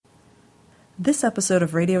This episode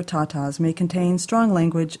of Radio Tatas may contain strong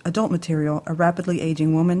language, adult material, a rapidly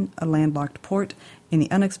aging woman, a landlocked port, and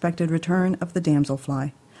the unexpected return of the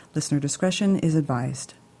damselfly. Listener discretion is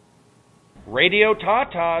advised. Radio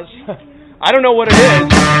Tatas. I don't know what it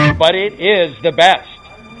is, but it is the best.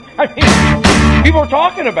 I mean, people are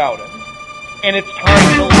talking about it. And it's time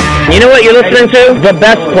to listen. You know what you're listening to? The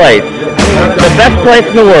best place. The best place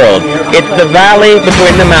in the world. It's the valley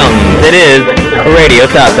between the mountains. It is Radio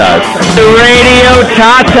Tatas. The Radio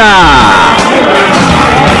Tata.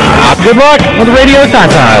 Good luck with Radio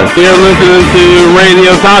Tatas. You're listening to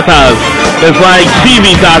Radio Tatas. It's like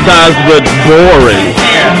TV Tatas, but boring.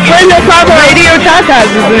 Radio Tatas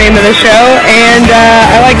is the name of the show, and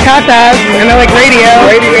I like Tatas, and I like radio.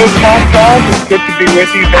 Radio Tatas, it's good to be with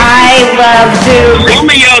you. I love to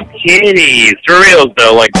Romeo kitties. For reals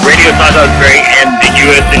though, like Radio Tatas is very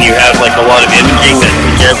ambiguous, and you have like a lot of imaging that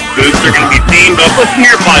suggests boobs are going to be seen. But listen to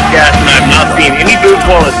your podcast, and I've not seen any boobs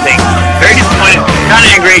while listening. Very disappointed, kind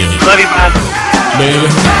of angry. Love you, man. Baby,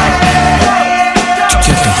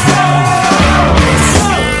 take it home.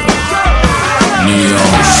 New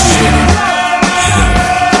York City.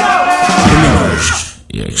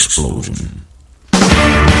 Yeah, explosion.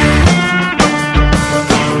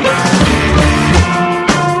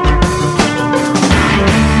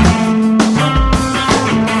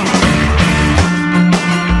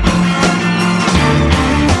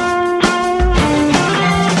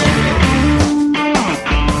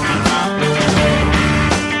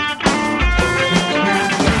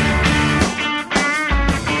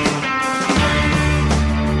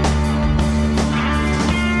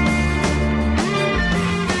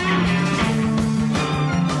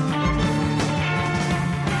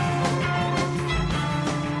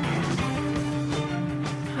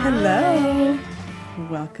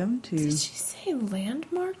 Welcome to... Did you say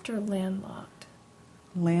landmarked or landlocked?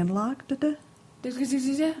 Landlocked? We've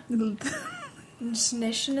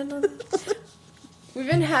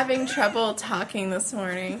been having trouble talking this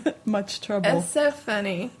morning. Much trouble. It's so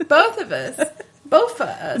funny. Both of us.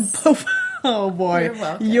 Oh boy. You're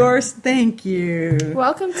welcome. Yours, thank you.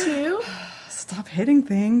 Welcome to... Stop hitting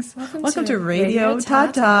things. Welcome to Radio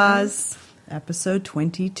Tatas, episode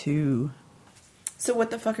 22. So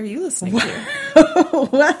what the fuck are you listening to?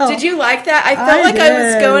 Well, did you like that? I felt like I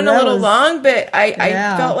was going a little long, but I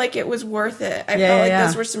Yeah. felt like it was worth it. I felt like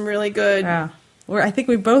those were some really good... Yeah. I think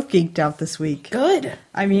we both geeked out this week. Good.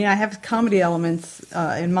 I mean, I have comedy elements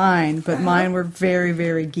in mine, but mine were very,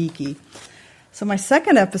 very geeky. So my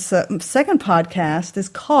second podcast is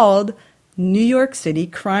called New York City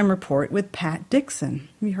Crime Report with Pat Dixon.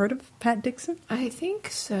 Have you heard of Pat Dixon? I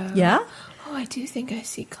think so. Yeah? Oh, I do think I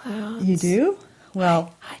see clouds. You do?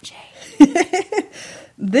 Well, Hi, Jay.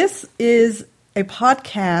 this is a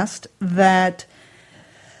podcast that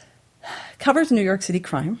covers New York City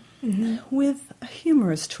crime with a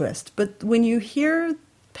humorous twist. But when you hear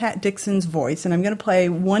Pat Dixon's voice, and I'm going to play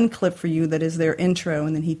one clip for you that is their intro,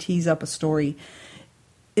 and then he tees up a story,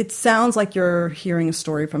 it sounds like you're hearing a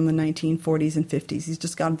story from the 1940s and 50s. He's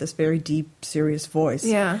just got this very deep, serious voice.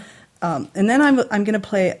 Yeah. And then I'm going to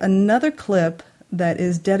play another clip that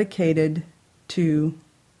is dedicated to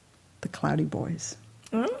the Cloudy Boys.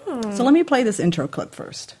 Oh. So let me play this intro clip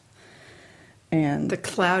first. And The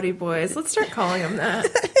Cloudy Boys. Let's start calling them that.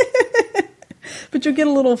 but you'll get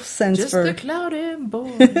a little sense Just for the Cloudy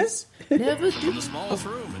Boys. Never do. From the smallest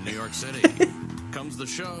room in New York City comes the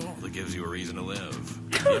show that gives you a reason to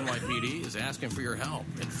live. The NYPD is asking for your help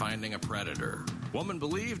in finding a predator. Woman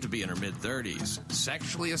believed to be in her mid-30s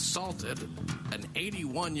sexually assaulted an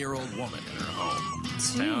 81-year-old woman in her home.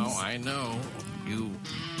 Jeez. Now, I know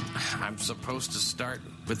I'm supposed to start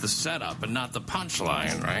with the setup and not the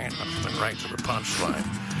punchline, right? I went right to the punchline.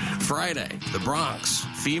 Friday, the Bronx,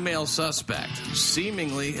 female suspect,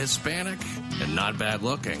 seemingly Hispanic and not bad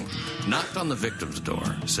looking, knocked on the victim's door,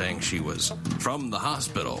 saying she was from the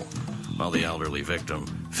hospital, while the elderly victim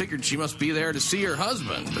figured she must be there to see her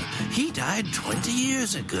husband. He died 20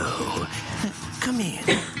 years ago. Come in.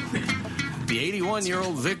 The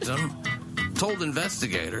 81-year-old victim told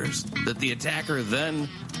investigators that the attacker then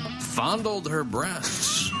fondled her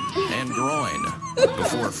breasts and groin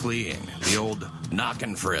before fleeing. The old knock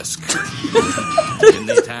and frisk. In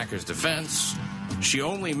the attacker's defense, she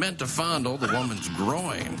only meant to fondle the woman's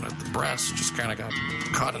groin, but the breast just kind of got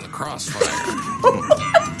caught in the crossfire.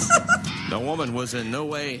 The woman was in no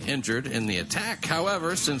way injured in the attack.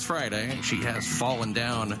 However, since Friday, she has fallen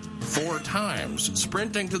down 4 times,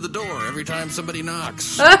 sprinting to the door every time somebody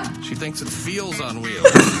knocks. She thinks it feels on wheels.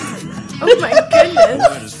 Oh my goodness. The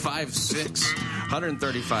woman is 5'6",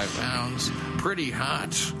 135 pounds, pretty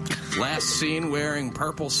hot. Last seen wearing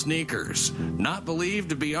purple sneakers. Not believed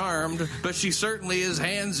to be armed, but she certainly is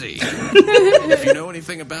handsy. If you know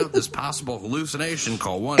anything about this possible hallucination,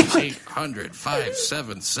 call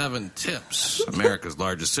 1-800-577-TIPS. America's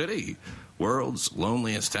largest city, world's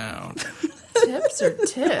loneliest town. Tips or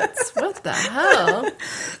tits? What the hell?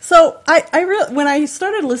 So when I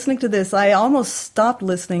started listening to this, I almost stopped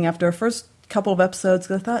listening after the first couple of episodes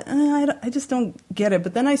because I thought, I just don't get it.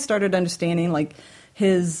 But then I started understanding like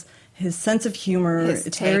his sense of humor.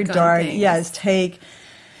 It's very dark. Yeah, his take.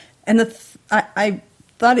 And I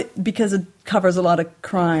thought it, because it covers a lot of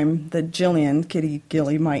crime, that Jillian, Kitty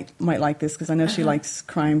Gilly, might like this because I know she likes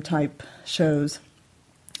crime type shows.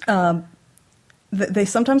 They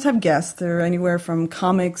sometimes have guests. They're anywhere from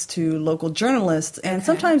comics to local journalists, and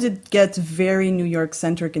sometimes it gets very New York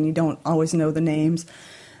centric, and you don't always know the names.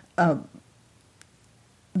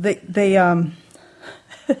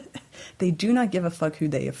 They do not give a fuck who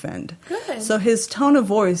they offend. Good. So his tone of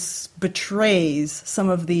voice betrays some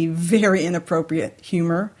of the very inappropriate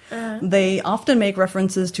humor. They often make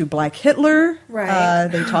references to Black Hitler. Right.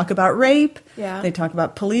 They talk about rape. Yeah. They talk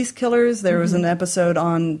about police killers. There was an episode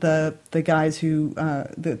on the guys who,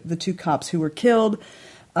 the two cops who were killed.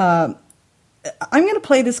 I'm going to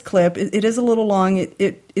play this clip. It is a little long.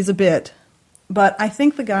 It is a bit. But I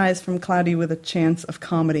think the guys from Cloudy with a Chance of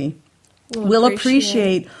Comedy will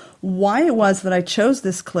appreciate why it was that I chose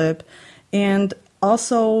this clip, and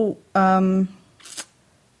also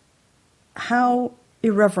how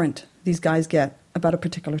irreverent these guys get about a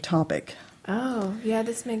particular topic. Oh, yeah,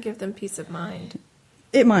 this may give them peace of mind.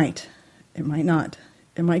 It might. It might not.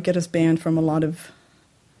 It might get us banned from a lot of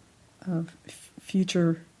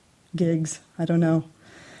future gigs. I don't know.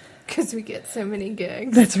 Because we get so many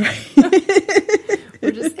gigs. That's right.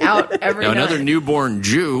 We're just out every night. Another newborn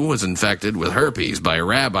Jew was infected with herpes by a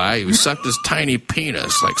rabbi who sucked his tiny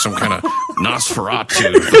penis like some kind of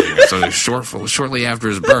Nosferatu thing. So shortly after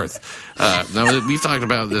his birth. Now, we've talked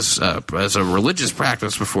about this as a religious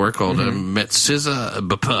practice before called Metziza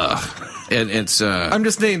B'Peh. And it's I'm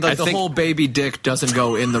just saying, like, the whole baby dick doesn't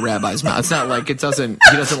go in the rabbi's mouth. It's not like he doesn't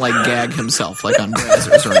like gag himself like on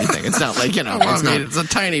Brazzers or anything. It's not like, it's a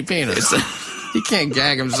tiny penis. He can't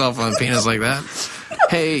gag himself on a penis like that.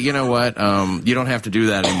 Hey, you know what? You don't have to do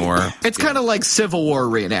that anymore. It's kind of like Civil War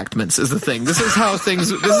reenactments is the thing. This is how things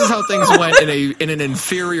went in an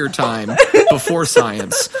inferior time before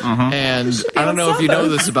science. And I don't know if you know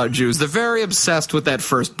this about Jews. They're very obsessed with that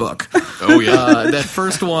first book. Oh, yeah. That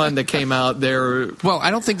first one that came out there. Well,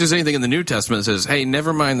 I don't think there's anything in the New Testament that says, hey,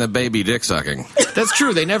 never mind the baby dick sucking. That's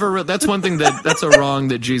true. They never. That's one thing that's a wrong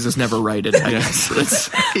that Jesus never righted. I guess.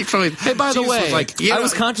 Hey, by the way, I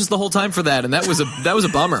was conscious the whole time for that, and that was a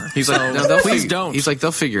bummer. He's like, no, please don't. He's like,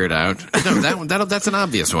 they'll figure it out. No, that's an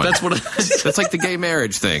obvious one. That's like the gay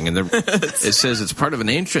marriage thing, and it says it's part of an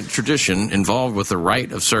ancient tradition involved with the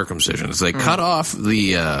rite of circumcision. So they cut off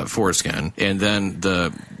the foreskin, and then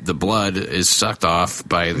the blood is sucked off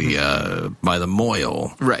by the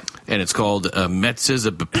moil, right? And it's called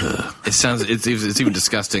Metziza B'Peh. It's even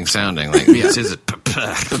disgusting sounding. Like Metziza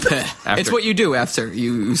B'Peh. It's what you do after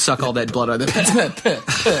you suck all that blood out of the.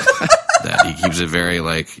 That he keeps it very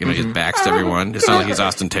he backs to everyone. It's not like he's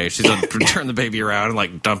ostentatious. He doesn't turn the baby around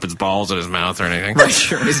and dump his balls in his mouth or anything. Right,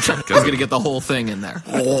 sure. He's gonna get the whole thing in there.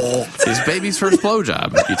 It's his baby's first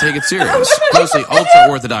blowjob. You take it serious. Mostly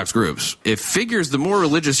ultra-Orthodox groups. It figures the more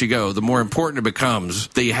religious you go, the more important it becomes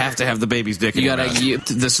that you have to have the baby's dick in your mouth.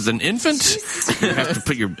 This is an infant. You have to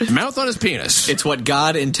put your mouth on his penis. It's what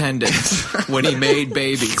God intended when he made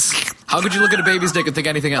babies. How could you look at a baby's dick and think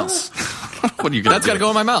anything else? What are you gonna That's got to go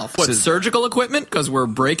in my mouth. What, surgical equipment? Because we're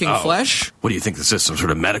breaking flesh? What do you think this is, some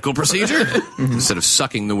sort of medical procedure? Instead of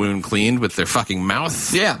sucking the wound clean with their fucking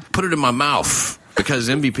mouth? Yeah. Put it in my mouth. Because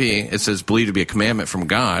MVP, it says believed to be a commandment from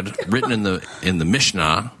God, written in the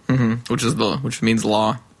Mishnah, which means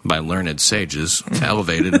law, by learned sages,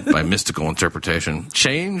 elevated by mystical interpretation.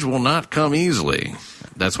 Change will not come easily.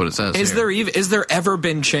 That's what it says. Is there ever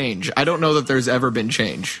been change? I don't know that there's ever been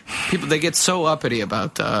change. People, they get so uppity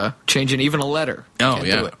about changing even a letter. Oh,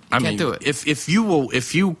 yeah. Can't do it.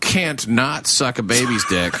 If you can't not suck a baby's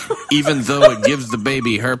dick, even though it gives the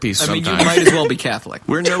baby herpes sometimes. You might as well be Catholic.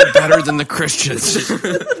 We're no better than the Christians.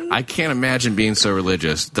 I can't imagine being so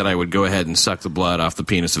religious that I would go ahead and suck the blood off the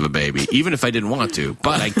penis of a baby, even if I didn't want to.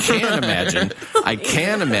 But I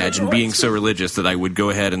can imagine being so religious that I would go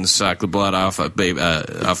ahead and suck the blood off a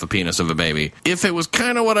off the penis of a baby if it was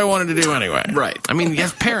kind of what I wanted to do anyway. Right. I mean, you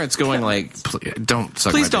have parents going like, don't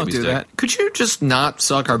suck Please my don't baby's do dick. that. Could you just not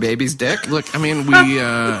suck our baby's dick? Look, I mean, we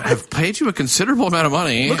have paid you a considerable amount of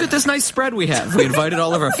money. Look at this nice spread we have. We invited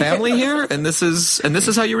all of our family here, and this is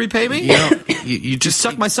how you repay me? You know, you just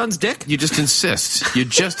suck my son's dick? You just insist. You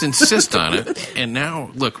just insist on it. And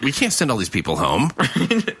now, look, we can't send all these people home.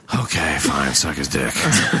 Okay, fine, suck his dick.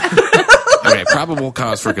 Okay, probable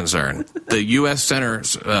cause for concern. The U.S.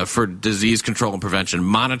 Centers for Disease Control and Prevention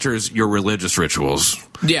monitors your religious rituals.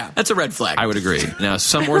 Yeah, that's a red flag. I would agree. Now,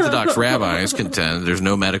 some Orthodox rabbis contend there's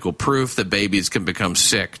no medical proof that babies can become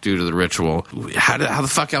sick due to the ritual. How the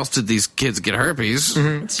fuck else did these kids get herpes?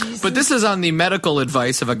 Mm-hmm. But this is on the medical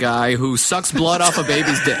advice of a guy who sucks blood off a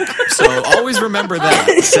baby's dick. So always remember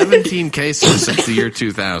that. 17 cases since the year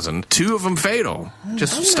 2000. 2 of them fatal.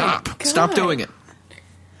 Just stop. Stop doing it.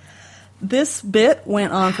 This bit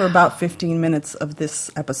went on for about 15 minutes of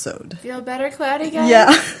this episode. Feel better, Cloudy guys?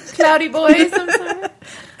 Yeah. Cloudy boys, I'm sorry.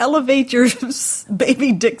 Elevate your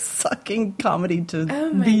baby dick sucking comedy to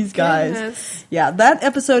these guys. Goodness. Yeah, that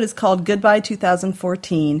episode is called Goodbye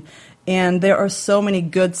 2014, and there are so many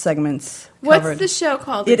good segments covered. What's the show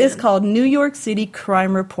called It again? is called New York City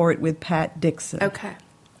Crime Report with Pat Dixon. Okay.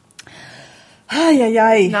 Ay, ay,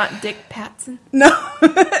 ay. Not Dick Patson? No.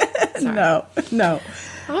 No.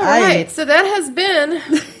 All right, so that has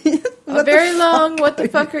been a very long What the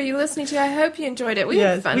Fuck Are You Listening To? I hope you enjoyed it. We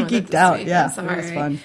had fun we with it geeked this out. week. Yeah, I'm sorry. it was fun.